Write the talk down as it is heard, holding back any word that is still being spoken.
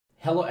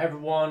Hello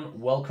everyone,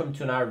 welcome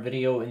to another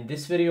video. In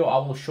this video,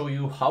 I will show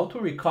you how to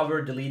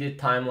recover deleted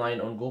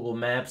timeline on Google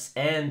Maps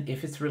and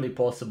if it's really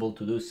possible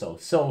to do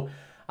so.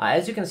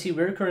 As you can see,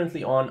 we're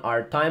currently on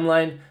our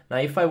timeline. Now,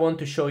 if I want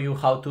to show you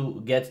how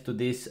to get to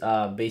this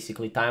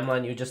basically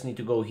timeline, you just need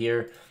to go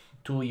here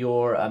to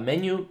your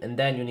menu and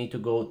then you need to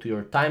go to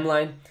your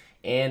timeline,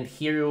 and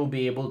here you'll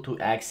be able to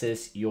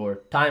access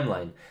your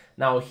timeline.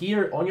 Now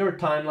here on your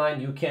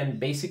timeline, you can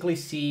basically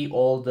see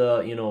all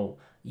the,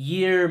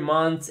 year,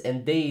 months,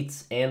 and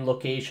dates and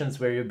locations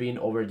where you've been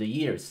over the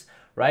years,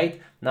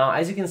 right? Now,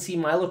 as you can see,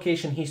 my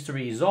location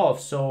history is off,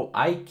 so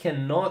I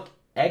cannot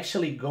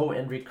actually go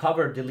and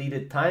recover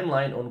deleted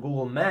timeline on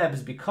Google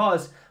Maps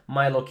because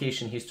my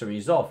location history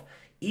is off.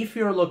 If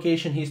your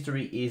location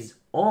history is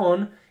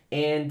on,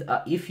 and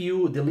if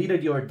you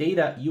deleted your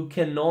data, you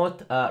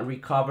cannot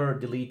recover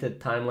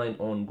deleted timeline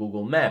on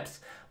Google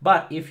Maps.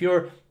 But if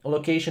your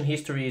location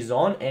history is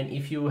on, and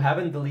if you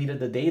haven't deleted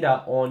the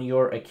data on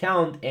your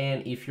account,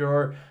 and if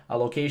your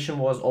location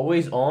was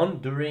always on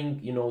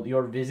during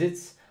your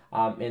visits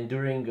and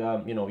during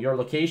your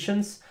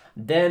locations,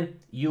 then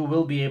you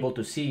will be able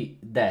to see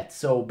that.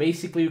 So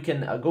basically, you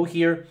can go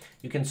here,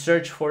 you can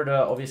search for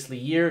the obviously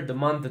year, the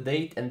month, the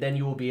date, and then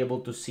you will be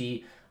able to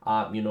see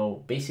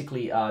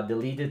basically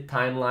deleted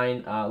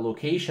timeline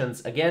locations.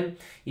 Again,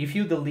 if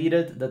you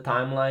deleted the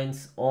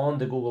timelines on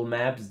the Google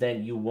Maps,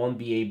 then you won't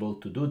be able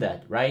to do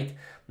that, right?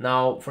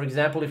 Now, for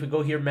example, if we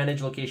go here,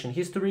 manage location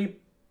history,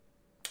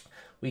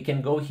 we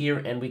can go here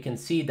and we can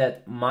see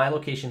that my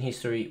location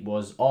history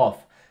was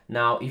off.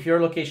 Now, if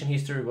your location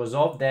history was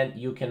off, then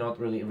you cannot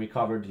really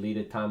recover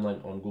deleted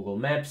timeline on Google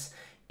Maps.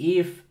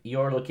 If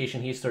your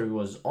location history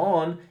was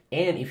on,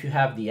 and if you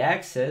have the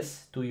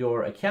access to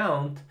your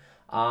account,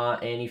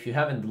 and if you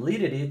haven't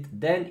deleted it,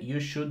 then you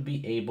should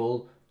be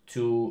able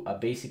to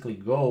basically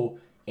go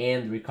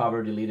and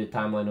recover deleted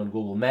timeline on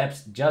Google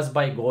Maps just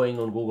by going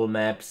on Google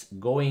Maps,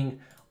 going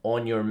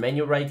on your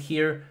menu right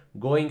here,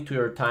 going to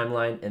your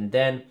timeline, and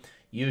then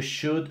you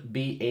should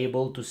be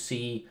able to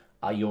see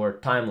your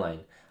timeline.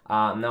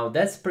 Now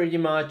that's pretty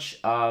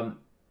much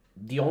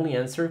the only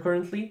answer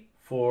currently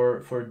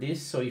for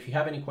this. So if you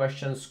have any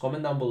questions,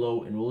 comment down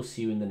below and we'll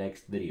see you in the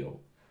next video.